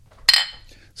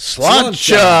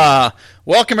Sláinte!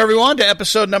 Welcome, everyone, to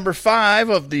episode number 5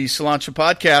 of the Sláinte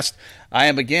podcast. I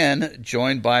am again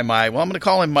joined by I'm going to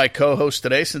call him my co-host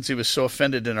today since he was so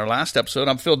offended in our last episode.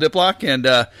 I'm Phil Diplock,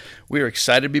 and we are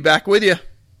excited to be back with you.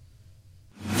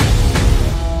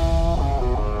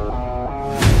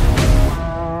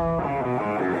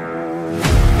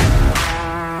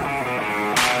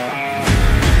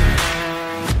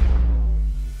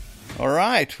 All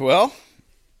right, well,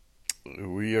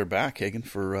 we are back, Hagen,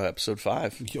 for episode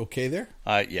 5. You okay there?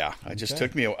 Yeah, it just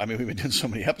took me. We've been doing so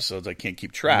many episodes, I can't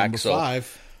keep track. Number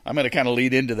 5. I'm going to kind of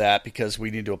lead into that because we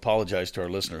need to apologize to our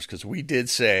listeners because we did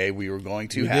say we were going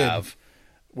to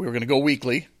we were going to go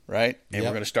weekly, right? And we're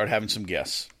going to start having some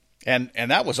guests, and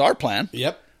that was our plan.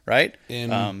 Yep. Right.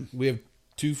 And we have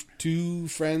two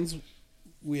friends.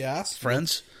 We asked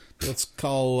friends. Let's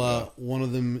call one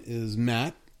of them is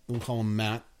Matt. We'll call him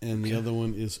Matt, and the other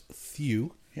one is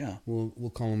Thew. Yeah,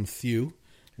 we'll call him Thew.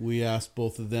 We asked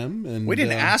both of them, and we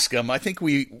didn't ask them. I think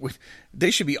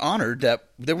they should be honored that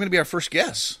they were going to be our first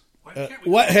guests.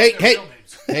 What? Hey!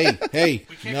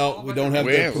 No, we don't have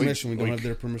their permission. We don't have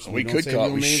their permission. We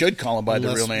should call them by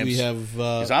their real names. We have.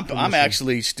 I'm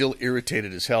actually still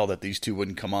irritated as hell that these two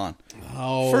wouldn't come on.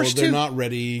 Oh, they're not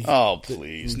ready. Oh,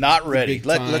 please, not ready.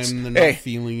 They're not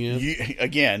feeling it.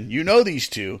 Again, you know these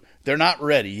two. They're not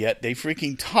ready yet. They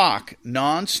freaking talk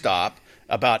nonstop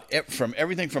about from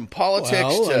everything from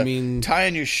politics to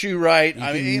tying your shoe right.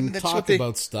 That's talk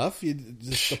about stuff.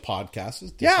 Just the podcast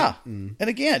is different. Yeah, and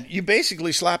again, you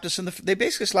basically slapped us in the. They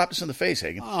basically slapped us in the face,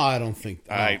 Hagen. Oh, I don't think.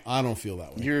 I don't feel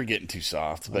that way. You're getting too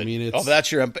soft. But, it's,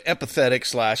 that's your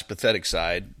empathetic / pathetic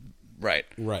side. Right.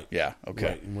 Yeah.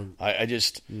 Okay. Right. I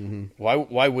just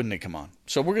why wouldn't they come on?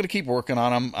 So we're going to keep working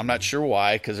on them. I'm not sure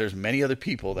why because there's many other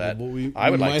people that I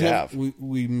would like to have.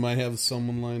 We might have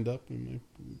someone lined up. We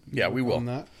will. On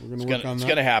that. We're going to work on that. It's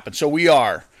going to happen. So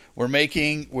we're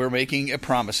making a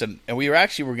promise, and we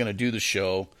were going to do the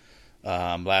show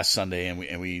last Sunday,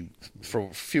 and we for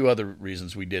a few other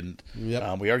reasons we didn't.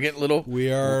 Yep. We are getting a little.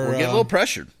 We're getting a little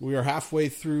pressured. We are halfway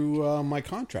through my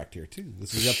contract here too.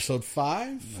 This is episode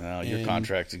 5. Well, your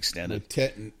contract's extended.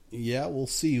 We'll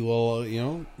see.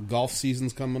 Well, golf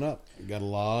season's coming up. We got a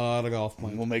lot of golf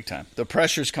planned. We'll make time. The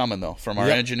pressure's coming though from our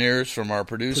engineers, from our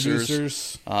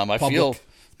producers. I feel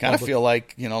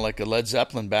like like a Led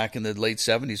Zeppelin back in the late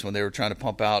 '70s when they were trying to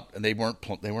pump out and they weren't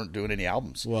doing any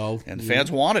albums. Well, and the fans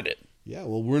wanted it. Yeah,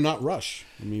 well, we're not Rush.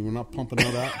 We're not pumping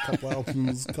out a couple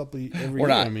albums every year. We're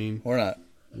not.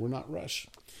 We're not Rush.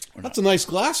 That's a nice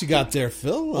glass you got there,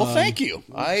 Phil. Well, thank you.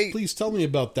 Please tell me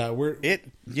about that. Where'd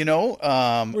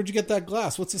you get that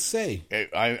glass? What's it say?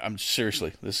 I'm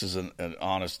seriously. This is an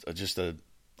honest, just an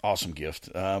awesome gift.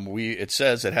 It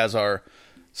says it has our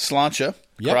Sláinte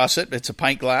across it. It's a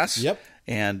pint glass. Yep.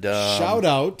 And shout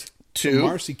out to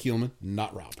Marcy Keelman,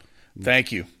 not Rob.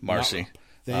 Thank you, Marcy.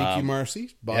 Thank you,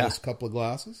 Marcy. Bought us a couple of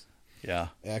glasses. Yeah.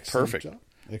 Excellent Perfect. Job.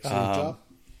 Excellent job.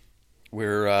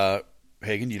 We're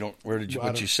Hagen,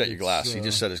 what'd you set your glass? He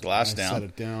just set his glass down. I set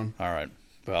it down. All right.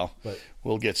 Well,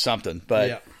 we'll get something.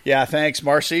 But yeah, thanks,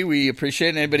 Marcy. We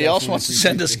appreciate it. Anybody else wants to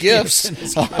send us gifts?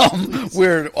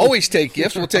 We're always take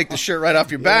gifts. We'll take the shirt right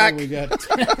off your back. We got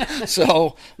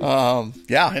so,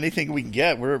 anything we can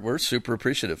get, we're super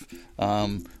appreciative.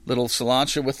 Little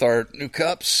Sláinte with our new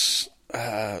cups.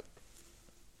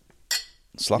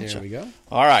 Sláinte. There we go.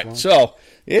 All right. Sláinte. So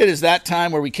it is that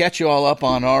time where we catch you all up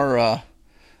on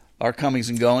our comings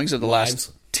and goings of the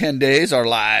last 10 days, our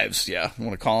lives. Yeah, I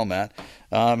want to call them that.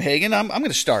 Hagen, I'm going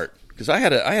to start because I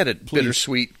had a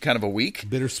bittersweet kind of a week.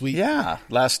 Bittersweet? Yeah,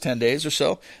 last 10 days or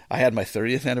so. I had my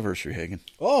 30th anniversary, Hagen.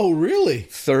 Oh, really?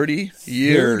 30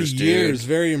 years, 30 years,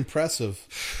 very impressive.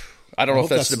 I don't know if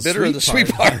that's the bitter or the sweet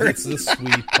part. It's the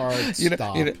sweet part.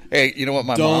 Stop. You know what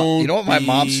my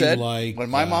mom said? Like when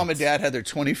my mom and dad had their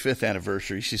 25th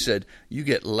anniversary, she said, "You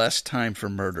get less time for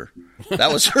murder."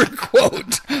 That was her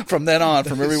quote from then on,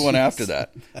 from everyone after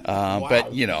that. Wow.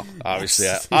 But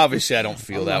obviously, I don't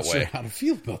feel that way. Sure how to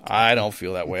feel about that. I don't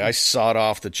feel that way. I sawed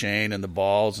off the chain and the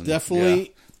balls. And,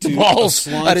 definitely. The balls.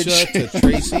 Sláinte to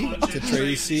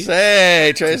Tracy.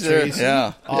 Hey, Tracy.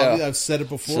 Yeah. I've said it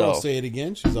before. I'll say it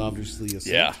again. She's obviously a saint.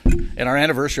 Yeah. And our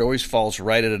anniversary always falls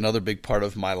right at another big part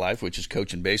of my life, which is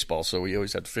coaching baseball. So we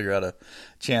always have to figure out a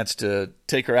chance to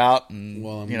take her out and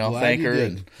thank her.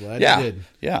 Glad you did.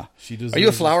 Yeah. Are you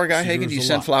a flower guy, Hagen? Do you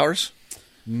send flowers?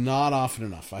 Not often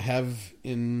enough. I have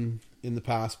in the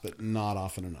past, but not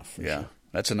often enough. Sure.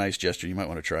 That's a nice gesture. You might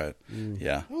want to try it.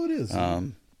 Yeah. Oh, it is.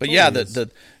 But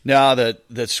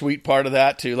the sweet part of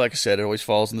that too, like I said, it always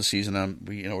falls in the season.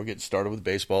 We're getting started with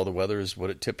baseball. The weather is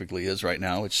what it typically is right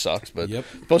now, which sucks, but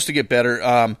supposed to get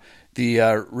better.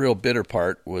 The real bitter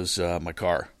part was my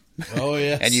car. Oh,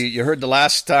 yes. And you heard the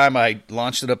last time I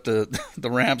launched it up the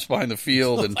ramps behind the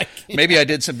field, and maybe I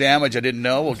did some damage I didn't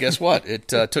know. Well, guess what? It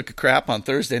took a crap on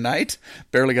Thursday night,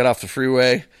 barely got off the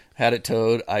freeway, had it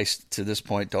towed. I, to this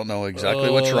point, don't know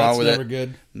exactly what's wrong with never it.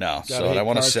 Good. No, so I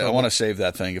want to save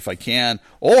that thing if I can.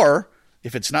 Or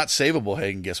if it's not savable,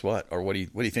 Hagen, guess what? Or what do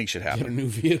you think should happen? Get a new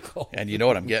vehicle. And you know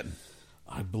what I'm getting?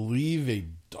 I believe a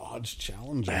Dodge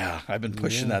Challenger. Yeah, I've been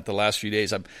pushing that the last few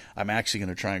days. I'm actually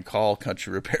going to try and call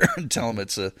Country Repair and tell them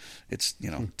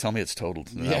tell me it's totaled.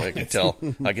 That way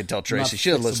I can tell Tracy.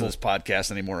 She doesn't listen to this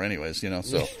podcast anymore, anyways.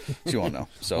 So she won't know.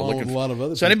 So a lot of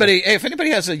other. So if anybody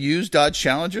has a used Dodge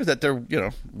Challenger that they're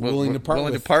willing to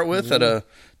part with at a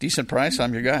decent price,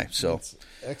 I'm your guy. So that's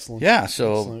excellent. Yeah.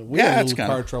 So excellent. We had a little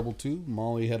car trouble too.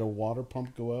 Molly had a water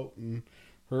pump go out in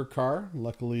her car.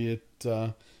 Luckily, it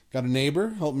got a neighbor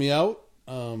help me out.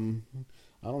 I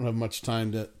don't have much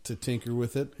time to tinker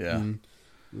with it. Yeah. And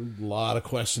a lot of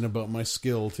question about my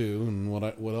skill too, and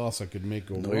what else I could make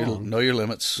go wrong. Know your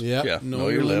limits. Yep. Yeah. Know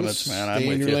your limits, man. Stay I'm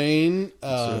with in your you. lane.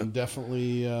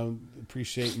 Definitely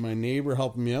appreciate my neighbor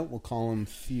helping me out. We'll call him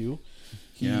Thew.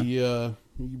 He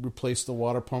replaced the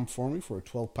water pump for me for a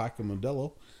 12-pack of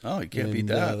Modelo. Oh, you can't beat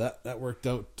that. That worked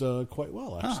out quite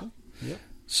well, actually. Yep.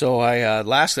 So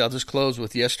lastly, I'll just close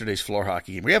with yesterday's floor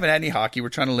hockey game. We haven't had any hockey. We're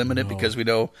trying to limit it because we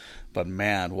know. But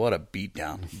man, what a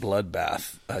beatdown,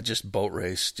 bloodbath, just boat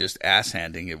race, just ass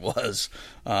handing it was.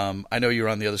 I know you were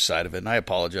on the other side of it, and I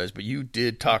apologize, but you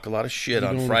did talk a lot of shit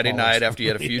on Friday night after you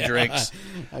had a few drinks.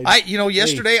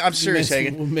 Yesterday, I'm serious,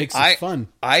 Hagen. What makes it fun?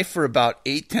 I for about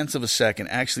 0.8 of a second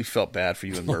actually felt bad for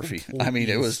you and Murphy. I mean,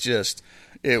 it was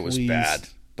bad.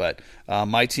 But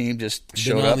my team just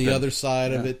showed up. Been on the other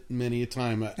side of it many a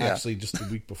time. Actually, just the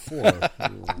week before.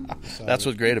 That's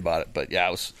what's great about it. But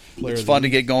yeah, it's fun to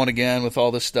get going again with all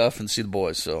this stuff and see the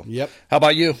boys. So, yep. How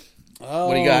about you?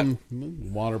 What do you got?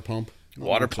 Water pump.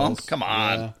 Water pump? Else. Come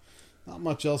on. Yeah. Not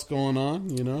much else going on,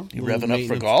 You revving up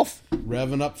for golf?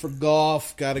 Revving up for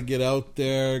golf. Got to get out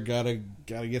there. Got to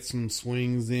get some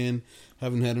swings in.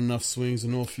 Haven't had enough swings. I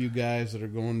know a few guys that are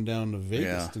going down to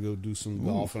Vegas to go do some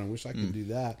golf, and I wish I could do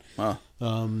that. Wow.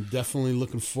 Definitely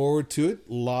looking forward to it.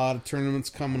 A lot of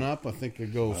tournaments coming up. I think I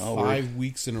go 5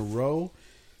 weeks in a row,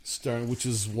 which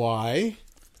is why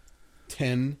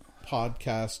 10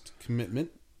 podcast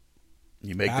commitment.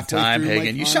 You make the time,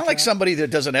 Hagen. You sound like somebody that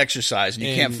doesn't exercise and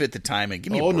you can't fit the time in.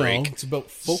 Give me a break. No, it's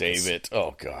about focus. Save it.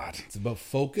 Oh, God. It's about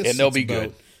focus. And they'll be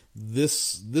good.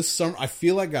 This summer, I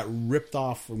feel I got ripped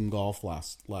off from golf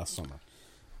last summer.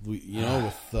 With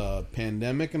the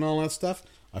pandemic and all that stuff,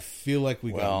 I feel like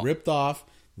we got ripped off.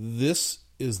 This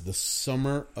is the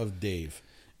summer of Dave.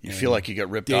 You feel like you got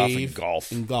ripped off in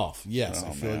golf? In golf, yes.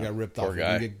 I feel like I got ripped off. I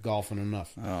didn't get golfing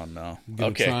enough. Oh, no.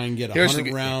 Okay. Try and get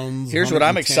 100 rounds. Here's what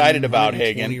I'm excited about,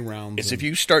 Hagen. Is if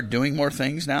you start doing more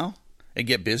things now and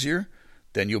get busier,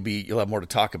 then you'll have more to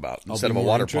talk about instead of a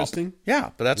water pump. Yeah,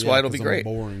 but that's why it'll be great.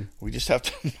 Boring. We just have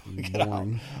to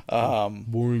boring.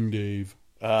 Boring, Dave.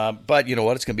 But you know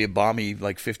what? It's going to be a balmy,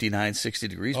 like 59, 60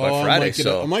 degrees by Friday.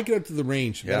 I might get out to the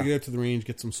range. Got to get out to the range,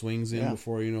 get some swings in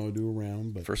before I do a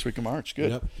round. But first week of March,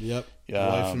 good. Yep. My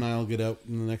wife and I will get out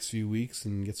in the next few weeks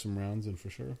and get some rounds in for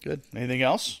sure. Good. Anything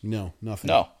else? No, nothing.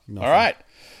 No. All right.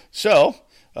 So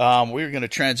we're going to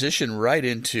transition right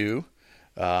into.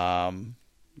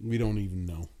 We don't even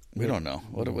know. We don't know.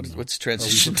 What's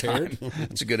transition time?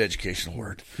 It's a good educational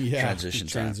word. Yeah, transition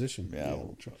time. Transition. Yeah.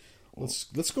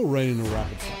 Let's go right into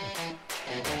rapid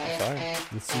fire.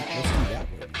 Let's do that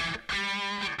right now.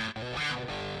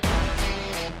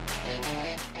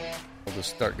 We'll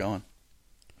just start going.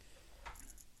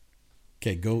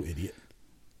 Okay, go, idiot.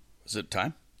 Is it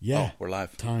time? Yeah, we're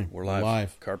live. We're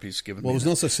live. Carpy's giving me. Well, there's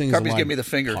no such thing as a live Carpy's giving me the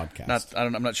finger. Podcast.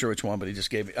 I'm not sure which one, but he just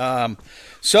gave me.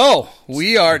 So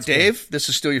we are Dave. This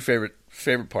is still your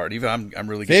favorite part. Even I'm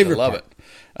really getting to love it.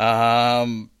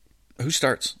 Who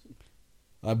starts?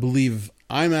 I believe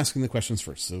I'm asking the questions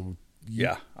first. So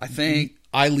I think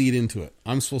I lead into it.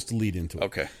 I'm supposed to lead into it.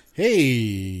 Okay.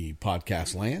 Hey,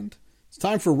 podcast land! It's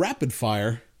time for rapid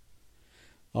fire.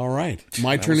 All right,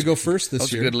 my turn to go first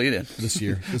this year. That was a good lead-in. This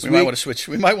year, we might want to switch.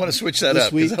 We might want to switch that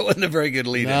up because that wasn't a very good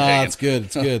lead-in. No, it's good.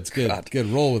 It's good. It's good. God. Good.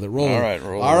 Roll with it. All right.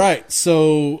 All right.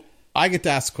 So I get to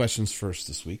ask questions first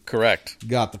this week. Correct.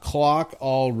 Got the clock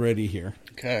all ready here.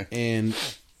 Okay. And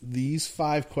these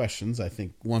 5 questions, I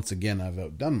think once again I've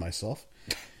outdone myself.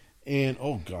 And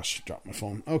oh gosh, dropped my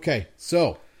phone. Okay,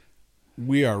 so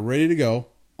we are ready to go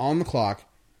on the clock.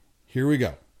 Here we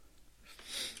go.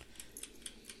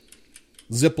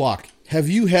 Ziploc. Have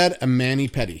you had a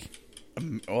mani-pedi?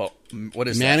 Well, what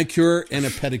is manicure and a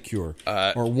pedicure,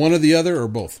 or one or the other, or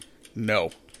both?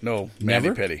 No, Never?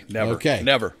 mani-pedi. Never. Okay.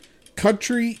 Never.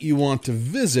 Country you want to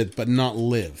visit but not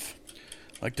live.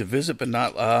 Like to visit, but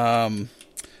not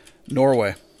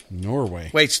Norway.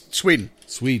 Norway. Wait, Sweden.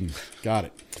 Sweden. Got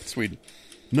it. Sweden.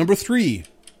 Number 3.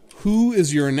 Who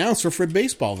is your announcer for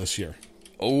baseball this year?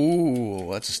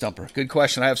 Oh, that's a stumper. Good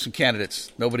question. I have some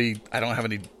candidates. I don't have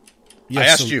any. You I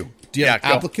have asked some- you. Do you have go.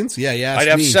 applicants? Yeah, yeah. I'd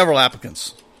have several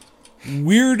applicants.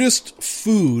 Weirdest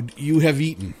food you have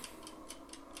eaten?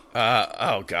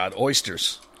 Oh, God.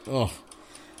 Oysters. Oh.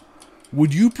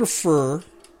 Would you prefer,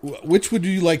 which would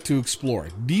you like to explore?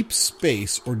 Deep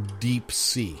space or deep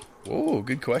sea? Oh,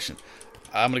 good question.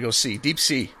 I'm going to go C. Deep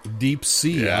sea. Deep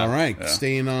sea. Yeah, All right. yeah.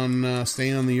 Staying on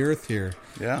the earth here.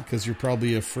 Yeah. Because you're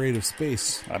probably afraid of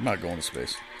space. I'm not going to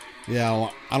space. Yeah,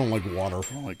 well, I don't like water.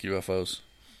 I don't like UFOs.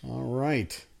 All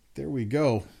right. There we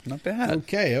go. Not bad.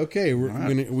 Okay. We're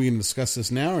gonna discuss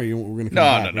this now, or we're gonna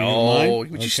come No.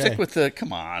 back? Would you stick with the?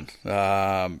 Come on.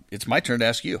 It's my turn to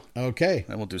ask you. Okay.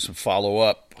 Then we'll do some follow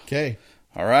up. Okay.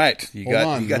 All right. You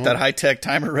got that high tech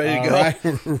timer ready to go.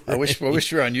 Right. I wish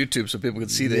you were on YouTube so people could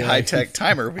see the high tech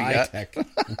timer we got. High tech.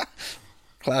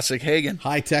 Classic Hagen.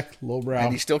 High tech, lowbrow.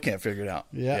 And he still can't figure it out.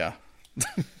 Yeah.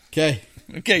 Okay.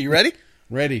 Okay, you ready?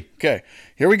 Ready. Okay,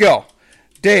 here we go.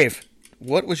 Dave,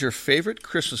 what was your favorite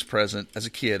Christmas present as a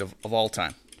kid of all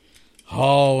time?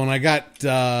 Oh, and I got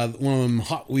one of them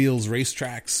Hot Wheels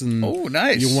racetracks, and oh,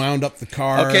 nice. You wound up the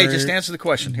car. Okay, just answer the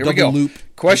question. Here we Double go. loop.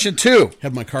 Question 2.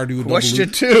 Had my car do a Question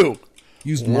double loop. 2.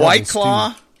 Used White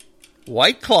marbles,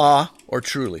 Claw, or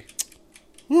Truly?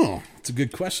 Oh, it's a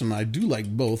good question. I do like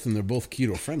both, and they're both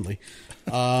keto friendly.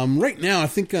 Right now, I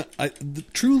think the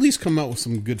Truly's come out with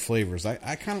some good flavors. I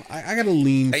got to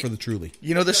lean for the Truly.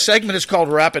 You know, this segment is called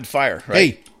Rapid Fire,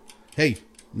 right? Hey,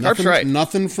 Carp's right.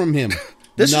 Nothing from him.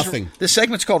 Nothing. This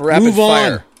segment's called Rapid Move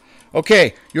Fire. on.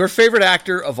 Okay, your favorite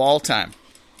actor of all time?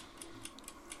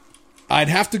 I'd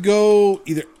have to go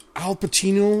either Al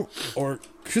Pacino or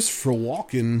Christopher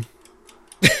Walken.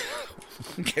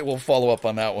 Okay, we'll follow up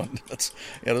on that one.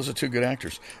 Those are two good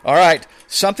actors. All right,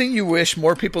 something you wish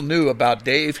more people knew about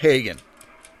Dave Hagen.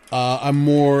 I'm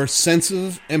more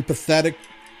sensitive, empathetic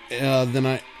than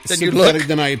I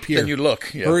appear. Than you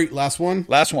look. Yeah. Hurry, last one.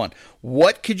 Last one.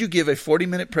 What could you give a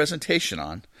 40-minute presentation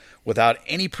on without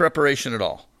any preparation at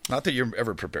all? Not that you're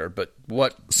ever prepared, but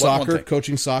what? Soccer,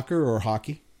 coaching soccer or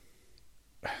hockey.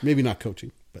 Maybe not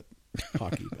coaching, but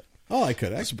hockey. But I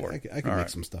could. I could make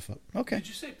some stuff up. Okay. Did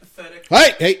you say pathetic?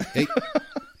 Hey!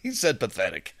 He said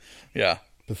pathetic. Yeah.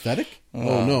 Pathetic?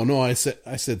 No. I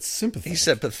said sympathetic. He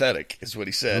said pathetic is what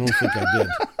he I said. don't think I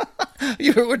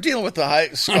did. We're dealing with the high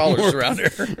scholars around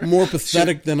here. More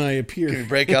pathetic than I Can appear. you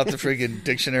break out the freaking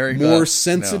dictionary? More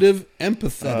sensitive,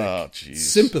 empathetic, Oh, jeez.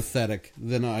 sympathetic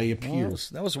than I appear. Well,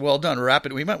 that was well done.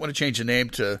 Rapid. We might want to change the name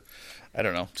to, I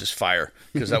don't know, just fire,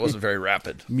 because that wasn't very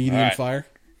rapid. Medium All right. fire.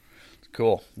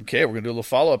 Cool. Okay, we're going to do a little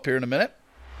follow-up here in a minute.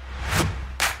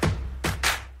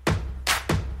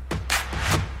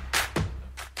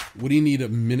 What do you need a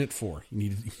minute for?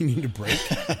 You need a break?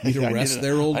 You need a rest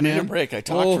there, old man? I need a break. I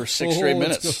talked for 6 straight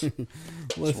minutes.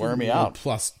 Let's wear me out.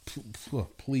 Plus,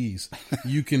 please,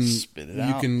 you can Spit it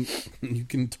out. You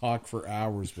can talk for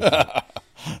hours. With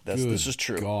This is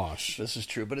true. Gosh, This is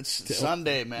true, but it's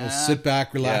Sunday, man. well, sit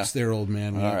back, relax Yeah. there, old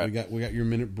man. All right. We got your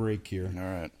minute break here. All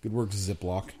right. Good work,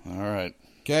 Ziploc. All right.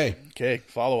 Okay,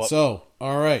 Follow up. so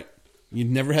all right, you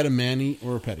never had a mani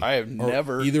or a petty? I have Or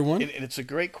never either one. and it's a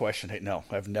great question. Hey, no,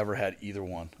 I've never had either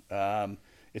one.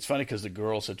 It's funny because the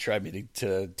girls have tried me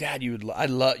to Dad. I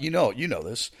love you know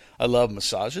this. I love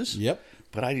massages. Yep.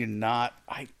 But I do not.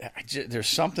 There's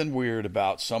something weird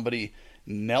about somebody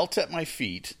knelt at my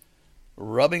feet,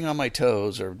 rubbing on my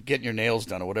toes or getting your nails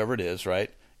done or whatever it is,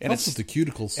 right? And Helps with the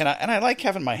cuticles. And I like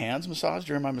having my hands massaged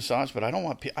during my massage, but I don't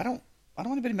want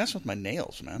anybody messing with my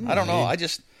nails, man. I don't know.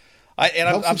 Helps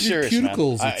I'm with your serious, man.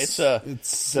 cuticles.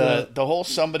 It's the whole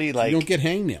somebody like you don't get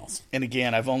hangnails. and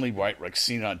again, I've only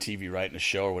seen it on TV, right, in a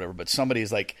show or whatever. But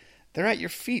somebody's like, they're at your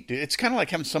feet, dude. It's kind of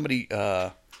like having somebody,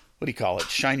 what do you call it?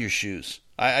 Shine your shoes.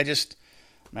 I don't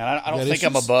think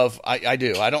I'm above. I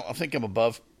do. I don't think I'm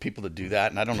above people that do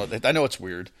that. And I don't know. I know it's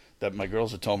weird that my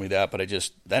girls have told me that, but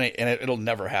it'll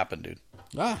never happen, dude.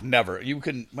 Never. You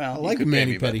couldn't. Well, I like a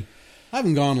mani-pedi. I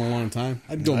haven't gone in a long time.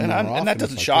 I'd go more often. And that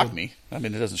doesn't if I shock could. me. I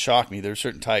mean, it doesn't shock me. There are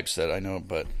certain types that I know,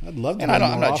 but I'd love to. And go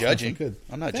I'm more not often if I judging. could.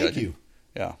 I'm not Thank judging. you.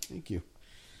 Yeah. Thank you.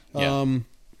 Yeah.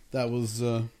 That was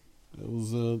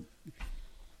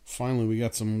finally we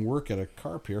got some work at a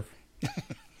carp here.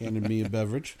 Handed me a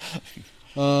beverage.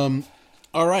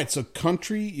 All right, so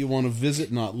country you want to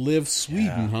visit, not live.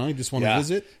 Sweden, huh? You just want to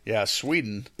visit? Yeah,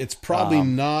 Sweden. It's probably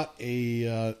not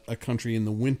a country in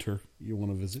the winter you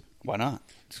want to visit. Why not?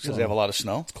 Because they have a lot of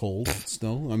snow. It's cold,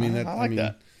 snow. I mean, I like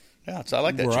that. Yeah, I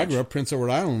like that. Where I grew up, Prince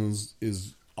Edward Island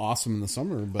is awesome in the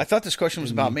summer. But I thought this question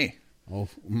was about me. Oh,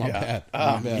 my bad.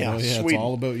 My bad. Yeah, Sweden. It's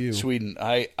all about you. Sweden.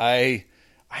 I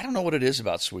don't know what it is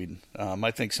about Sweden.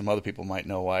 I think some other people might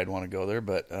know why I'd want to go there,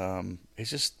 but it's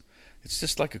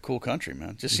just like a cool country, man.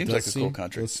 It just seems like a cool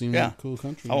country. It does seem like a cool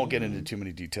country. I won't get into too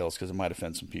many details because it might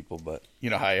offend some people, but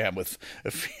you know how I am with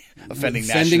offending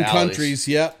nationalities. Countries,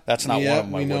 yeah. That's not one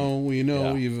of them. We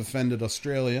know you've offended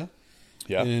Australia.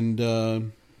 Yeah.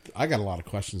 And I got a lot of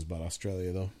questions about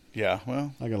Australia, though. Yeah,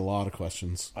 well. I got a lot of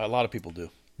questions. A lot of people do.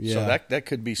 Yeah. So that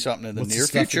could be something in the What's near the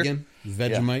stuff future. Again?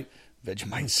 Vegemite? Yeah.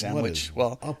 Vegemite sandwich.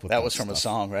 Well, that was from a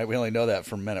song, right? We only know that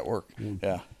from Men at Work.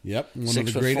 Yeah. Yep.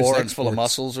 6'4" and full of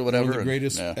muscles or whatever. One of the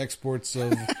greatest exports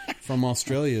from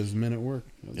Australia is Men at Work.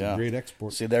 That's a great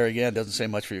export. See, there again, doesn't say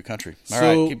much for your country. All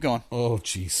right, keep going. Oh,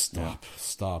 geez,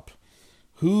 stop.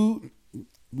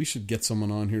 We should get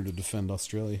someone on here to defend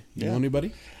Australia. You know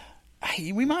anybody?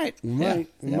 We might. We might.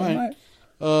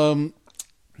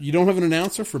 You don't have an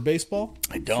announcer for baseball?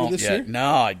 I don't this yet. year?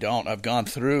 No, I don't. I've gone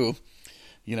through,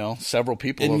 several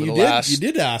people and over the last. You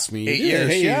did ask me. 8 years.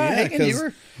 Hey,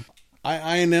 because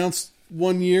I announced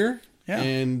one year,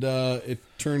 and it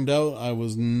turned out I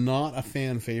was not a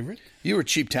fan favorite. You were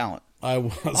cheap talent. I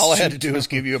was. All I had to do was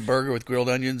give you a burger with grilled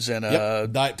onions and a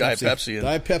Diet Pepsi.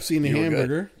 Diet Pepsi and a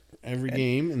hamburger every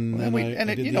game, and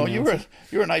then you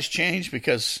were a nice change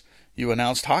because you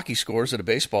announced hockey scores at a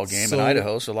baseball game in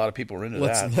Idaho, so a lot of people were into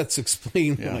that. Let's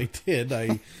explain what I did.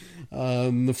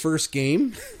 The first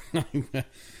game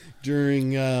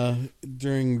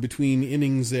during between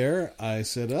innings there, I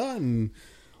said, and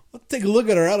let's take a look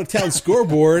at our out of town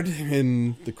scoreboard,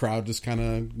 and the crowd just kind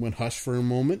of went hush for a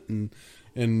moment,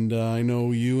 and I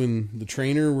know you and the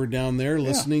trainer were down there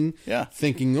listening,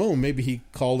 thinking, oh, maybe he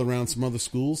called around some other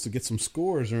schools to get some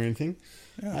scores or anything.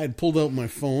 Yeah. I had pulled out my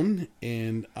phone,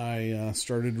 and I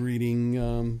started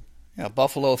reading...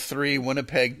 Buffalo 3,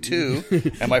 Winnipeg 2.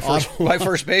 And my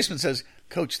first baseman says,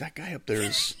 Coach, that guy up there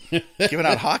is giving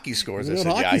out hockey scores. I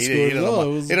said, he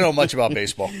don't know much about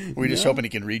baseball. We're just hoping he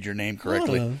can read your name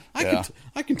correctly.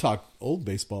 I can talk old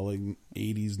baseball, like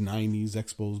 80s, 90s,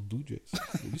 Expos, Blue Jays.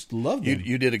 I just love them.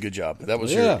 You did a good job. That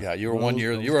was you were 1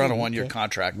 year. You were on a 1 year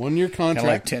contract. 1 year contract. Kind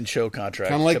of like 10-show contract.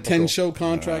 Kind of like 10-show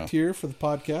contract here for the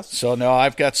podcast. So no,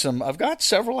 I've got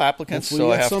several applicants,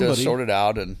 so I have to sort it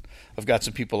out, and I've got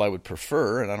some people I would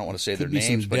prefer, and I don't want to say their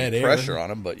names, but pressure on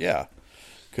them. But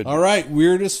all right,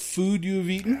 weirdest food you've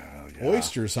eaten?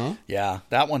 Oysters, huh? Yeah,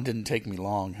 that one didn't take me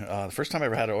long. The first time I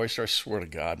ever had an oyster, I swear to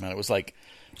God, man, it was like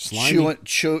chewing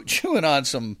on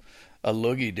a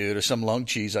loogie, dude, or some lung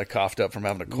cheese I coughed up from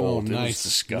having a cold. It was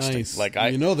disgusting. Nice. Like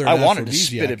I wanted to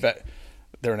spit it back.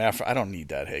 They're an I don't need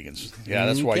that, Higgins. Yeah,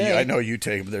 that's why I know you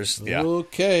take them. There's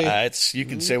okay. You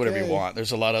can say whatever you want.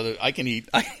 There's a lot of other. I can eat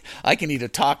a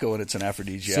taco and it's an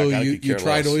aphrodisiac. So you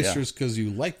tried oysters because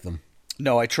you like them.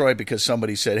 No, I tried because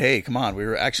somebody said, "Hey, come on, we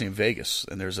were actually in Vegas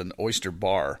and there's an oyster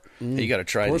bar. Hey, you got to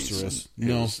try these."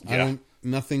 I don't.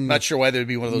 Nothing. Not sure why there'd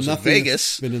be one of those in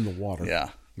Vegas. Been in the water. Yeah,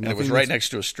 and it was right next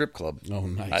to a strip club. Oh,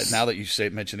 nice. Now that you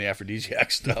mention the aphrodisiac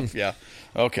stuff,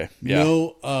 okay, yeah.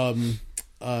 No,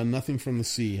 nothing from the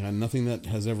sea. Nothing that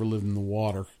has ever lived in the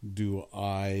water. Do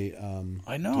I?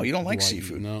 I know you don't like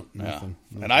seafood. No, nothing.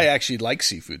 And I actually like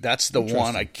seafood. That's the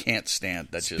one I can't stand.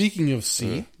 Speaking of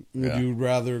sea, would you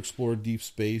rather explore deep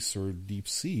space or deep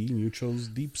sea? You chose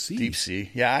deep sea. Deep sea.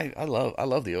 Yeah, I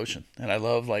love the ocean, and I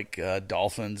love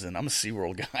dolphins. And I'm a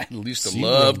SeaWorld guy. I used to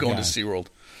love going to SeaWorld.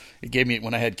 It gave me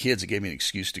when I had kids. It gave me an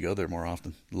excuse to go there more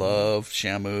often. Love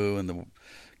Shamu and the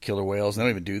killer whales. They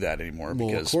don't even do that anymore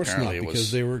because of course apparently not,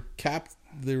 because they were capped.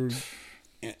 They were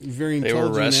very intelligent they were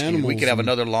rescued. Animals. We could have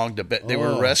another long debate. They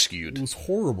were rescued. It was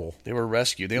horrible. They were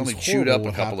rescued. They only chewed up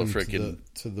a couple of freaking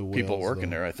people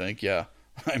working there, I think. Yeah.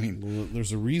 I mean,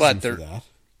 there's a reason for that.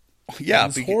 Yeah.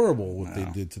 It's horrible what they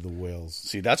did to the whales.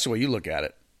 See, that's the way you look at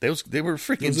it. They were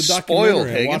freaking spoiled.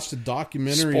 I watched a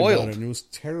documentary about it, and it was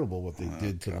terrible what they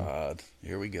did to them.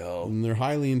 Here we go. And they're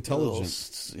highly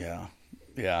intelligent.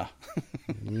 Yeah.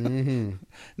 Mm-hmm.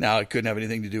 Now, it couldn't have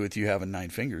anything to do with you having 9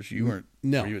 fingers. You weren't.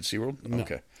 No. Were you at SeaWorld? No.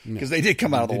 Okay. Because they did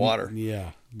come out of the water.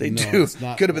 Yeah. They do.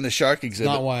 Could have been the shark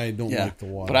exhibit. Not why I don't like the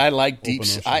water. But I like deep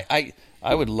sea.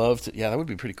 I would love to. Yeah, that would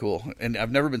be pretty cool. And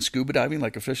I've never been scuba diving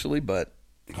officially, but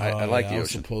I like the ocean. I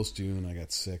was supposed to, and I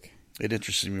got sick. It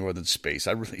interests me more than space.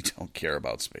 I really don't care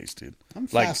about space, dude. I'm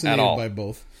fascinated by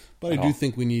both, but I do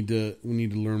think we need to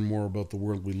learn more about the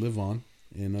world we live on.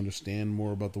 and understand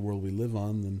more about the world we live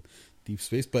on than deep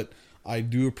space. But I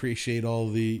do appreciate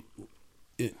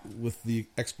with the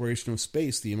exploration of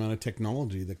space, the amount of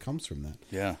technology that comes from that.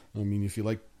 Yeah. I mean,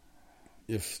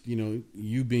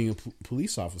 you being a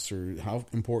police officer, how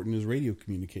important is radio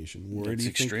communication?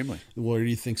 Extremely. Where do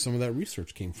you think some of that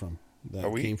research came from?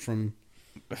 Came from,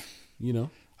 I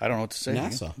don't know what to say.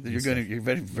 NASA. You're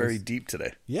very, very deep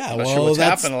today. Yeah. I'm not sure what's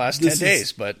happened in the last 10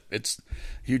 days, but it's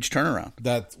a huge turnaround.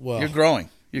 You're growing.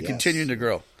 You're continuing to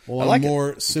grow. Well, I'm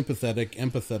more sympathetic,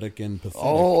 empathetic, and pathetic.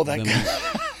 Oh, that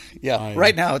guy. Yeah,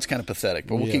 right now it's kind of pathetic,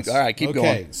 but we'll keep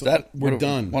going. So we're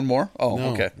done. One more? Oh,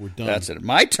 no, okay. We're done. That's it.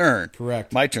 My turn.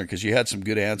 Correct. My turn, because you had some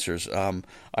good answers.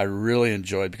 I really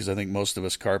enjoyed, because I think most of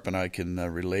us, Carp and I, can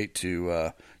relate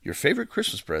to your favorite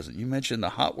Christmas present. You mentioned the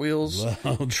Hot Wheels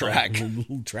track.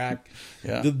 Little track.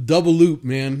 Yeah. The double loop,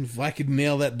 man. If I could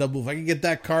get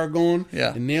that car going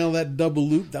and nail that double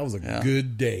loop, that was a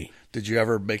good day. Did you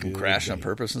ever make them crash on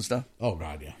purpose and stuff? Oh,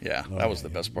 God, yeah. Yeah, that was the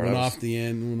best part. Went off the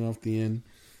end.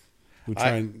 We try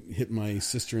and hit my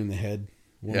sister in the head.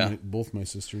 Both my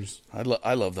sisters.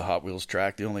 I love the Hot Wheels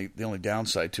track. The only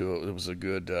downside to it was a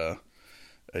good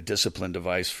a discipline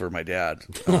device for my dad.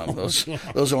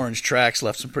 Those orange tracks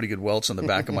left some pretty good welts on the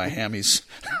back of my hammies.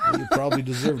 You probably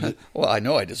deserved it. Well, I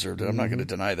know I deserved it. I'm not going to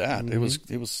deny that. It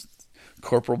was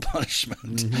corporal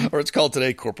punishment, or it's called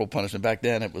today corporal punishment. Back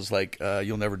then, it was like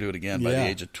you'll never do it again by the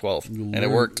age of 12, and it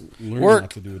worked. Worked.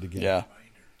 Not to do it again.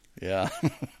 Yeah.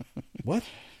 What?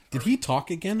 Did he talk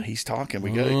again? He's talking.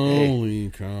 We got it. Holy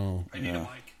cow! I need a mic.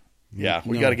 Yeah,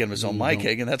 we got to get him his own mic,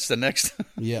 Hagen. That's the next.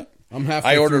 Yeah, I'm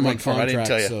halfway. I ordered through my one for him. I didn't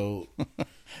tell you. So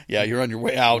yeah, you're on your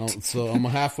way out. So I'm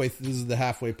halfway. This is the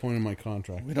halfway point of my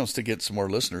contract. We don't have to get some more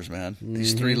listeners, man.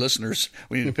 These 3 listeners,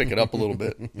 we need to pick it up a little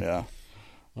bit. Yeah.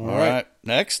 All right.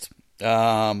 Next.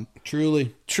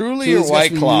 Truly or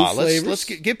White Claw. Let's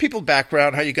give people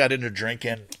background how you got into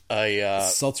drinking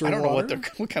seltzer. I don't know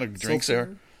what kind of drinks they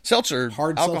are. Seltzer,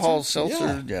 hard alcohol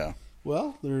seltzer. Yeah.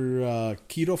 Well, they're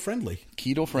keto friendly.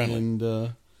 And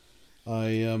I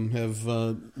have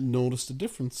noticed a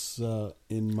difference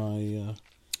in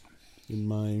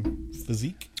my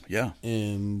physique. Yeah.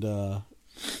 And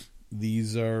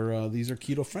these are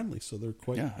keto friendly, so they're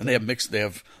quite. Yeah, and they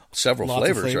have several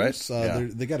flavors, right?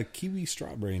 They got a kiwi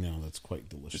strawberry now that's quite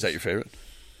delicious. Is that your favorite?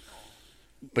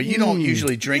 But you don't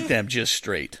usually drink them just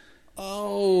straight.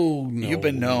 Oh no! You've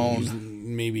been known.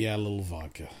 Maybe add a little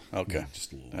vodka. Okay,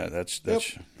 just a little. That's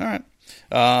all right.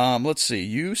 Let's see.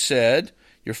 You said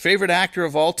your favorite actor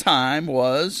of all time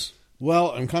was.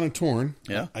 Well, I'm kind of torn.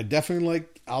 Yeah, I definitely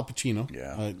like Al Pacino.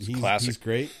 Yeah, he's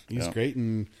great. He's great,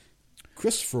 and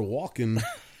Christopher Walken,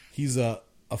 he's a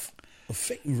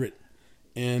favorite,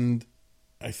 and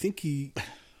I think he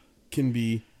can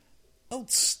be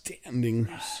outstanding.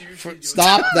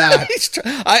 Stop that!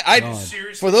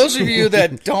 For those of you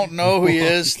that don't know who he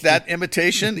is, that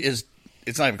imitation it's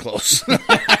not even close.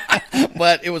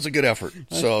 But it was a good effort.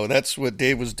 So that's what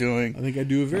Dave was doing. I think I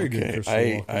do a very good Christopher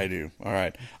Walken. I do. All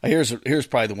right. Here's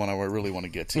probably the one I really want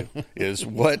to get to is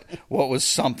what is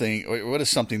something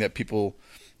that people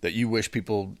that you wish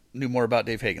people knew more about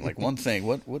Dave Hagen? Like one thing.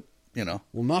 What you know?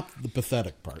 Well, not the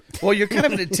pathetic part. Well, you're kind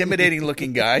of an intimidating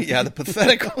looking guy. Yeah, the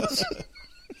pathetic was.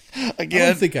 Again, I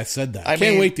don't think I said that. I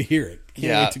can't wait to hear it.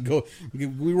 Can't wait to go.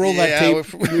 We roll that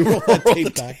tape. We roll that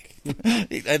tape back.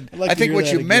 I think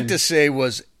what you meant to say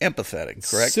was empathetic,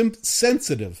 correct?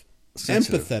 Sensitive.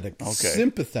 Empathetic.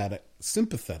 Okay.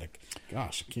 Sympathetic.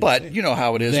 Gosh, I can't but say you know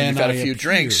how it is when you've had a few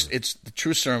drinks. It's the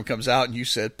truth serum comes out, and you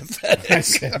said pathetic. I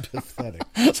said pathetic.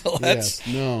 So that's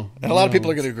and a lot of people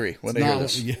are going to agree when they hear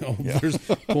this. There's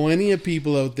plenty of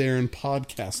people out there in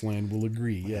podcast land will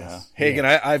agree. Yes, Hagen,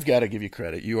 I've got to give you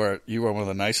credit. You are one of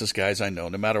the nicest guys I know.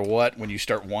 No matter what, when you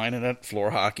start whining at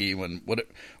floor hockey,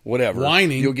 whatever,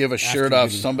 you'll give a shirt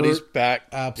off somebody's back.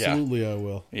 Absolutely, I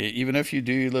will. Even if you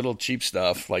do little cheap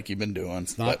stuff like you've been doing.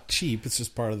 It's not cheap. It's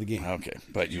just part of the game. Okay,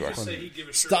 but you are.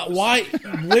 Stop! Why?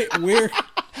 Where?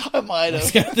 I might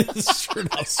have got this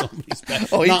shirt off somebody's back.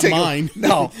 Oh, not mine.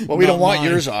 No, well, we don't want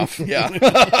yours off. Yeah,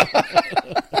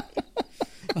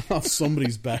 off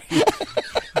somebody's back.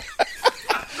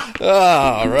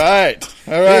 All right.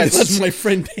 Hey, this is my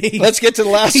friend Dave. Let's get to the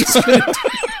last one.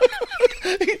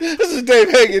 This is Dave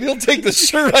Hagen. He'll take the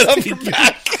shirt right off your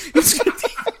back.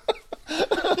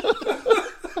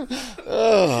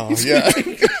 Oh, yeah.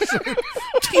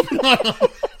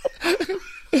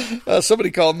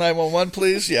 Somebody call 911,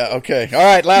 please. Yeah, okay. All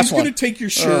right, last one. He's going to take your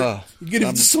shirt. Get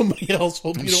it to somebody else.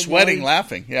 Hope I'm you don't sweating, mind.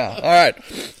 laughing. Yeah. All right.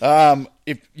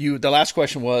 The last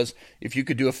question was, if you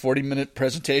could do a 40-minute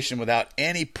presentation without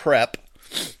any prep,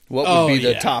 what would be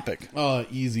the topic?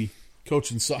 Easy.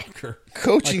 Coaching soccer.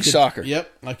 Soccer.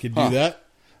 Yep, I could do that.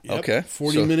 Yep. Okay.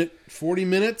 40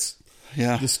 minutes.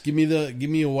 Yeah. Just give me a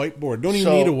whiteboard. Don't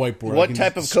even need a whiteboard. What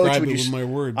type of coach would you? With my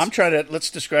words. I'm trying to. Let's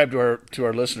describe to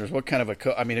our listeners what kind of a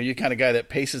coach. I mean, are you kind of guy that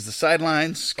paces the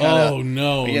sidelines? Oh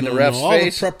no! In the ref's all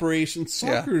face? The preparation.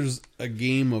 Soccer's a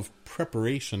game of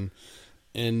preparation,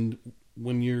 and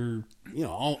when you're,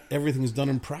 everything's done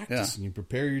in practice, and you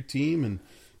prepare your team, and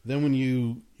then when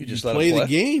you just play the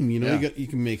game, you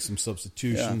can make some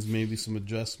substitutions, maybe some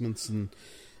adjustments, and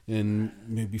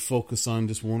maybe focus on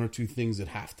just one or two things at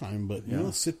halftime. But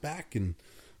sit back and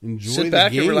enjoy the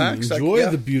game. And relax. Enjoy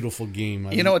the beautiful game.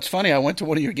 It's funny. I went to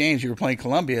one of your games. You were playing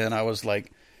Columbia, and I was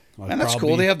like, man, that's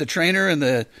cool. They have the trainer and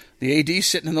the AD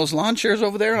sitting in those lawn chairs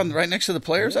over there right next to the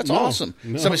players. That's awesome.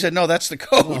 No. Somebody said, no, that's the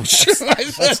coach.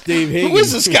 That's Dave Hagen. Who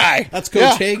is this guy? That's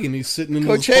Coach Hagen. He's sitting in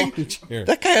his lawn chair.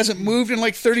 That guy hasn't moved in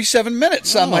like 37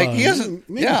 minutes. I'm like, he hasn't.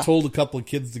 Maybe told a couple of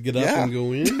kids to get up and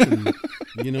go in.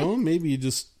 And, maybe you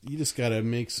just got to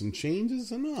make some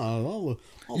changes. And all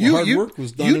the hard work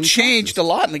was done. You changed a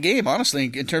lot in the game, honestly,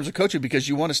 in terms of coaching, because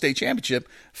you won a state championship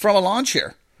from a lawn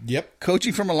chair. Yep.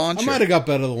 Coaching from a lawn chair. I might have got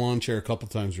better of the lawn chair a couple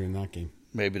times during that game.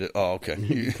 Maybe. Okay.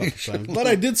 A couple times. But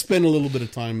I did spend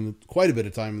quite a bit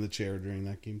of time in the chair during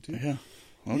that game, too. Yeah.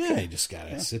 Okay. Yeah, you just got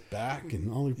to sit back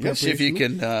and all your preparation. Let's see if you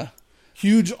can.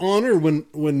 Huge honor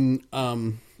when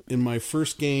in my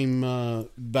first game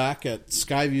back at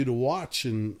Skyview to watch,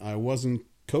 and I wasn't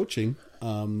coaching,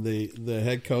 the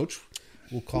head coach,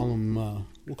 we'll call him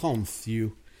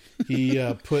Thew.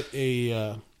 He put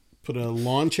a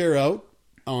lawn chair out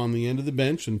on the end of the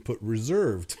bench and put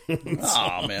reserved. Man,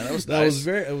 that was nice.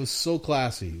 It was so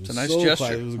classy. It was a nice gesture.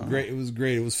 Classy. It was great. It was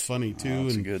great. It was funny too.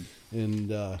 That's good.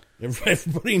 And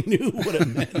everybody knew what it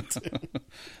meant.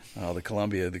 The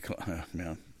Columbia,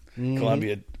 man. Mm-hmm.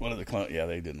 Columbia, one of the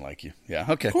they didn't like you. Yeah,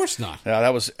 okay. Of course not. Yeah,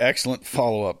 that was excellent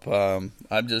follow up.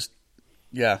 I'm just,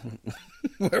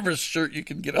 whoever's shirt you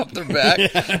can get off their back.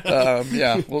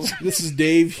 This is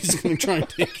Dave. He's going to try and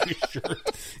take your shirt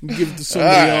and give it to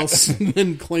somebody else, and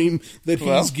then claim that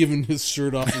he's given his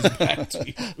shirt off his back to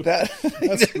you.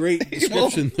 That's a great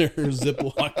description there,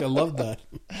 Ziploc. I love that.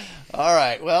 All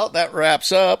right. Well, that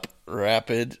wraps up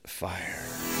Rapid Fire.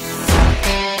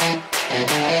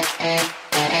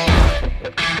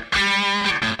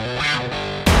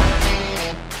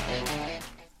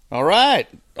 All right,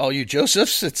 all you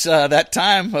Josephs, it's that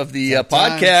time of the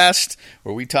podcast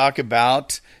where we talk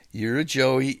about You're a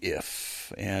Joey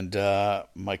If. And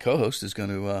my co-host is going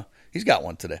to, he's got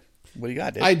one today. What do you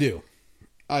got, Dave? I do.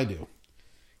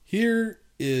 Here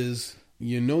is,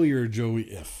 you're a Joey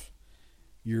if.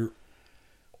 You're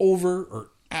over or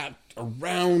at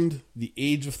around the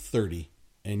age of 30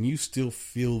 and you still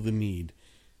feel the need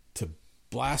to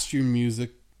blast your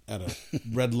music at a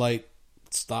red light,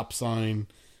 stop sign,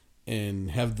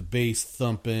 and have the bass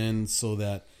thump in so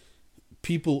that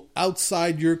people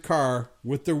outside your car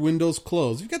with their windows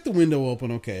closed. If you got the window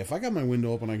open, okay. If I got my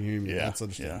window open, I can hear you. That's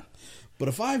understandable. Yeah. But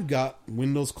if I've got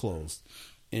windows closed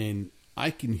and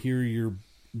I can hear your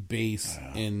bass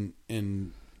and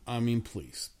I mean,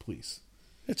 please.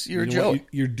 You're a joke.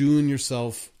 You're doing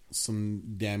yourself some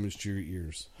damage to your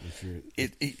ears.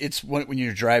 It's when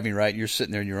you're driving, right? You're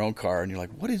sitting there in your own car and you're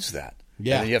like, what is that?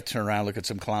 Yeah. And then you have to turn around and look at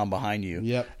some clown behind you.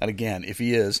 Yep. And again, if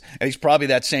he is, and he's probably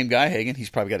that same guy, Hagen,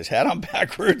 he's probably got his hat on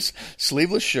backwards,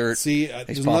 sleeveless shirt. See, he's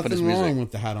there's nothing nothing wrong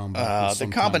with the hat on backwards. The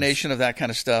combination of that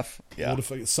kind of stuff. Yeah. What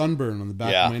if I get sunburn on the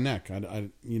back of my neck? I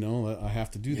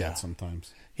have to do that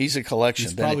sometimes. He's a collection.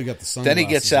 He's probably got the sunglasses. Then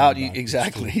he gets out.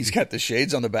 Exactly. He's got the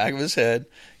shades on the back of his head.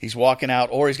 He's walking out,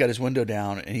 or he's got his window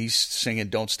down, and he's singing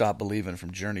 "Don't Stop Believing"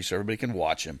 from Journey, so everybody can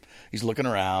watch him. He's looking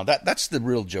around. That's the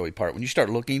real Joey part. When you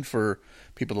start looking for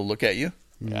people to look at you,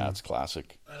 it's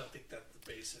classic. I don't think that's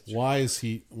the basis. Why is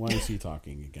he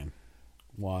talking again?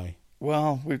 Why?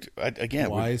 Well,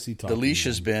 why is he talking? The leash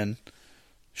has been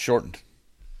shortened.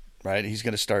 Right, he's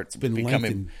going to start becoming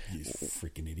lengthened, you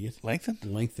freaking idiot. Lengthened.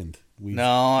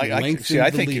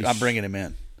 I think I'm bringing him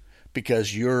in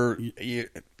because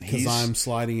because I'm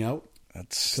sliding out.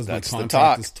 That's my the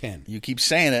talk. Is 10. You keep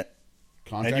saying it,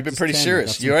 contract and you've been pretty 10.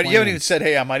 serious. You haven't even said,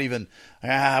 "Hey, I might even."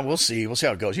 We'll see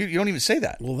how it goes. You don't even say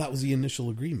that. Well, that was the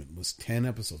initial agreement. Was 10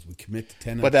 episodes. We commit to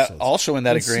 10 but episodes. But also in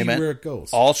that agreement, see where it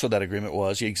goes. Also, that agreement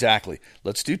was exactly.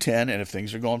 Let's do 10, and if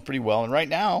things are going pretty well, and right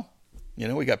now.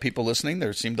 We got people listening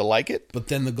that seem to like it. But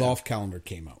then the golf calendar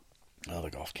came out. Oh, the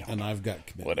golf calendar. And I've got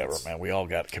commitments. Whatever, man. We all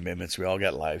got commitments. We all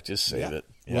got life. Just save it.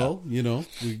 Yeah. Well,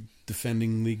 we're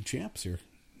defending league champs here.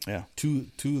 Yeah. Two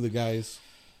of the guys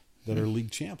that are league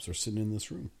champs are sitting in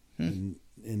this room. And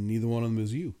neither one of them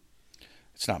is you.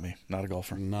 It's not me. Not a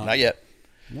golfer. Not yet.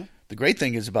 No. the great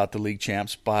thing is about the league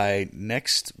champs, by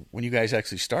when you guys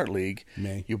actually start league,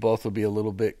 May. you both will be a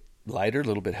little bit lighter, a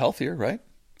little bit healthier, right?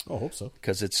 Oh, I hope so.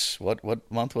 Because it's, what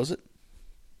month was it?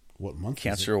 What month?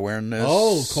 Cancer awareness.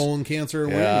 Oh, colon cancer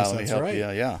awareness. That's right.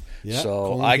 Yeah. Yeah,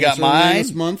 So I got mine.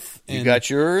 This month. You got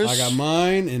yours. I got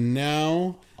mine, and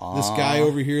now this guy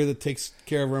over here that takes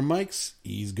care of our mics,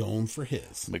 he's going for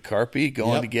his. McCarpy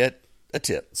going to get a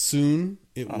tip soon.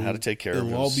 On how to take care of him.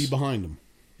 It'll all be behind him.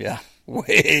 Yeah,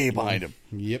 way behind him.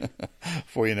 Yep.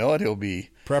 Before you know it, he'll be.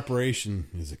 Preparation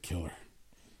is a killer.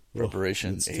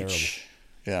 Preparation it's H. terrible.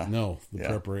 Yeah. No,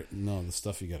 the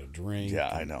stuff you got to drink. Yeah,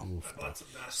 I know.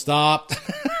 Stop.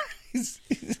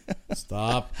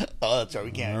 Stop. Oh, that's right.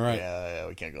 We can't. All right. Yeah,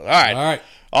 we can't go. All right. All right.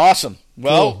 Awesome.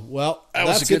 Well, cool. Well, that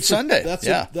was a good Sunday.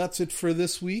 That's it for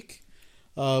this week.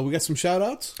 We got some shout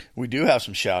outs? We do have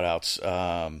some shout outs.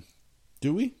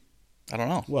 Do we? I don't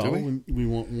know. Well, do we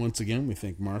want, once again, we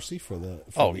thank Marcy for the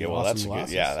well, that's awesome good.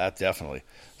 Yeah, that definitely.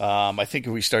 I think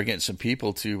if we start getting some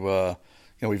people to,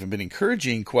 we've been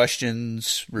encouraging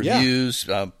questions, reviews.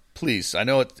 Please, I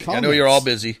know you're all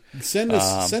busy. Send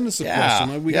us a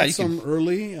question. We got some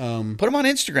early. Put them on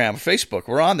Instagram, Facebook.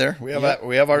 We're on there. We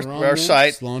have our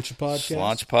site. Launch a podcast.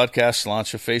 Launch a podcast.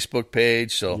 Launch a Facebook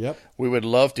page. So we would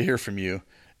love to hear from you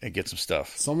and get some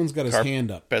stuff. Someone's got his hand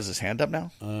up. Has his hand up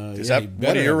now? Is that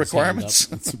one of your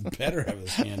requirements? It's better have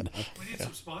his hand up. We need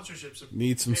some sponsorships.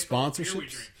 Need some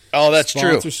sponsorships. Oh, that's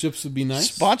true. Sponsorships would be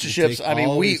nice. Sponsorships. I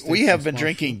mean, we have been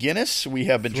drinking Guinness. We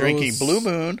have been drinking Blue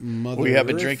Moon. We have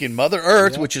been drinking Mother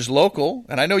Earth, which is local.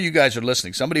 And I know you guys are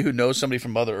listening. Somebody who knows somebody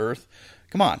from Mother Earth.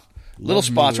 Come on. Little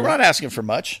sponsor. We're not asking for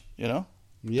much,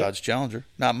 Yep. Dodge Challenger.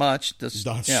 Not much.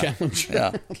 Dodge Challenger.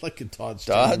 Yeah. I'd like a Dodge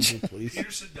Challenger, please.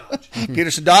 Peterson Dodge.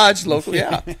 Peterson Dodge, local,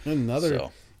 yeah.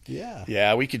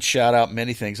 Yeah, we could shout out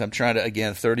many things. I'm trying to,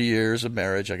 again, 30 years of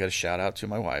marriage. I got to shout out to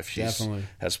my wife. She has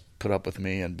put up with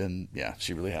me and been,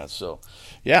 she really has. So,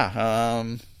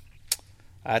 that's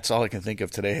all I can think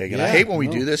of today, Hagen. I hate when we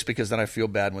do this because then I feel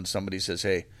bad when somebody says,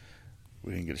 hey,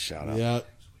 we didn't get a shout out. Yeah.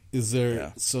 Is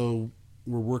there, so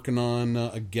we're working on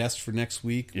a guest for next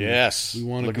week. Yes. We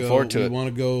want to Looking forward to it. We want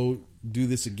to go do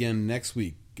this again next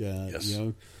week. Yes.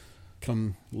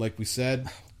 Come, like we said,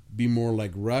 be more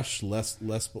like Rush, less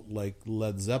like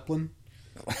Led Zeppelin.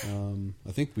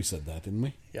 I think we said that, didn't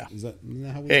we? Yeah. Isn't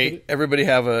that how we put it? Everybody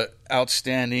have a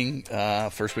outstanding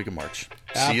first week of March.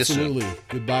 See you soon. Absolutely.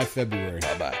 Goodbye, February.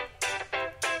 Bye-bye.